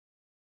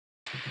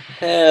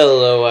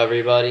Hello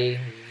everybody,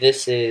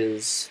 this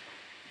is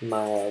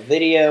my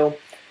video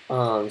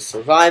on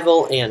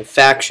survival and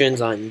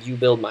factions on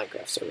youbuild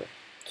Minecraft server.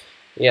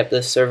 Yep,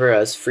 this server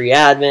has free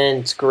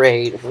admin, it's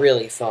great,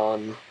 really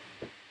fun,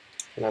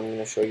 and I'm going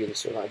to show you the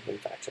survival and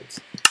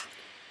factions.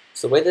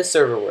 So the way this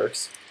server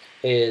works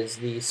is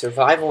the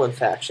survival and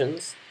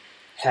factions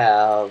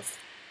have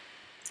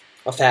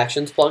a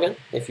factions plugin,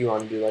 if you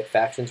want to do like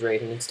factions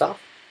rating and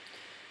stuff,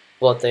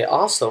 but they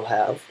also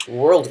have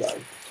world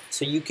guard.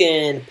 So you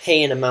can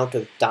pay an amount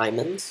of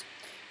diamonds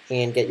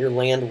and get your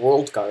land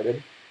world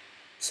guarded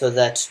so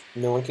that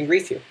no one can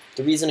grief you.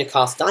 The reason it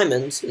costs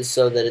diamonds is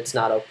so that it's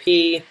not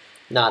OP,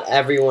 not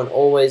everyone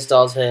always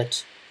does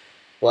it,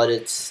 but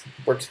it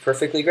works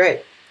perfectly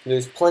great.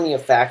 There's plenty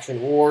of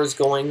faction wars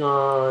going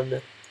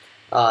on,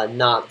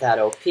 not that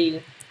OP.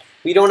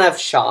 We don't have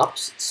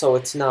shops, so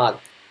it's not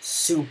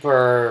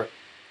super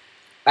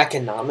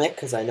economic,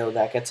 because I know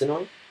that gets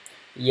annoying,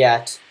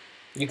 yet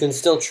you can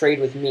still trade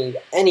with me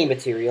any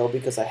material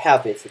because I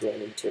have basically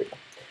any material.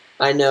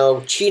 I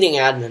know cheating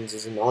admins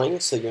is annoying,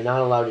 so you're not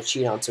allowed to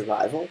cheat on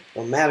survival,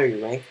 no matter your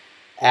rank.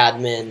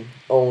 Admin,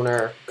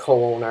 owner,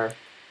 co-owner,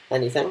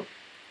 anything.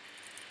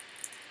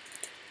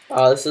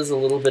 This is a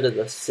little bit of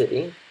the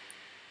city.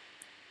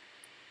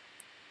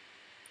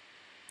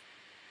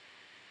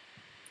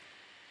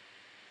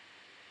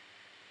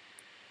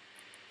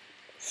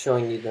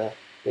 Showing you the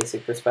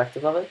basic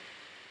perspective of it.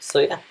 So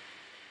yeah.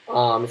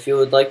 If you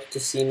would like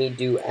to see me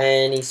do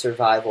any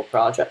survival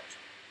project,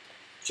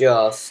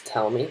 just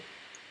tell me,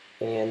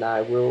 and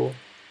I will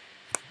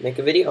make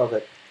a video of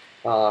it.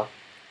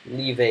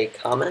 Leave a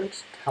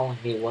comment telling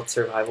me what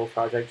survival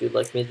project you'd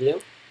like me to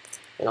do,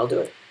 and I'll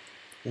do it.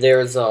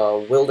 There's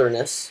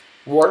wilderness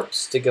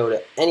warps to go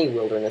to any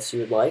wilderness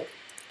you would like.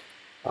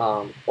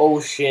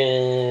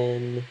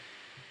 Ocean,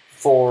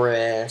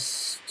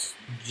 forest,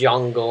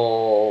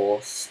 jungle,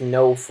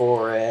 snow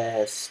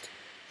forest,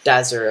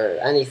 desert,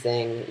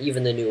 anything,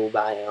 even the new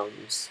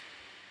biomes.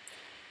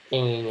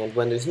 And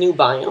when there's new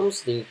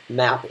biomes, the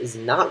map is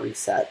not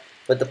reset,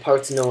 but the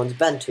parts no one's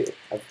been to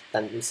have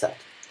been reset.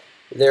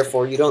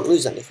 Therefore, you don't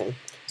lose anything.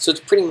 So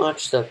it's pretty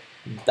much the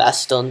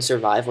best done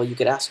survival you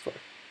could ask for.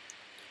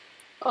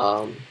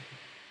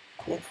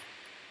 Yeah.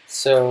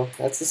 So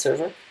that's the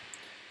server,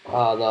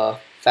 the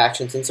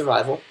factions and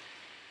survival,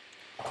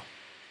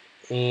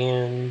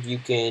 and you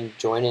can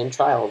join in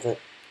trial of it.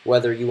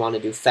 Whether you want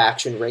to do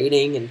faction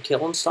raiding and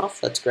kill and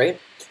stuff, that's great.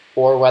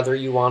 Or whether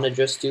you want to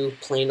just do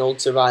plain old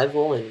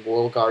survival and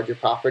world guard your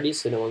property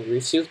so no one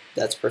griefs you,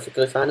 that's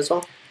perfectly fine as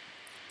well.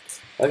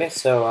 Okay,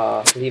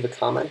 so leave a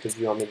comment if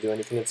you want me to do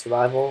anything in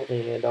survival,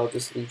 and I'll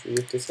just leave you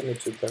with this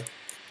image of the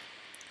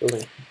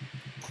building.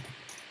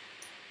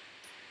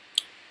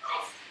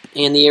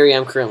 And the area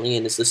I'm currently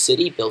in is the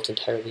city, built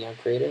entirely on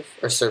creative,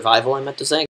 or survival I meant to say.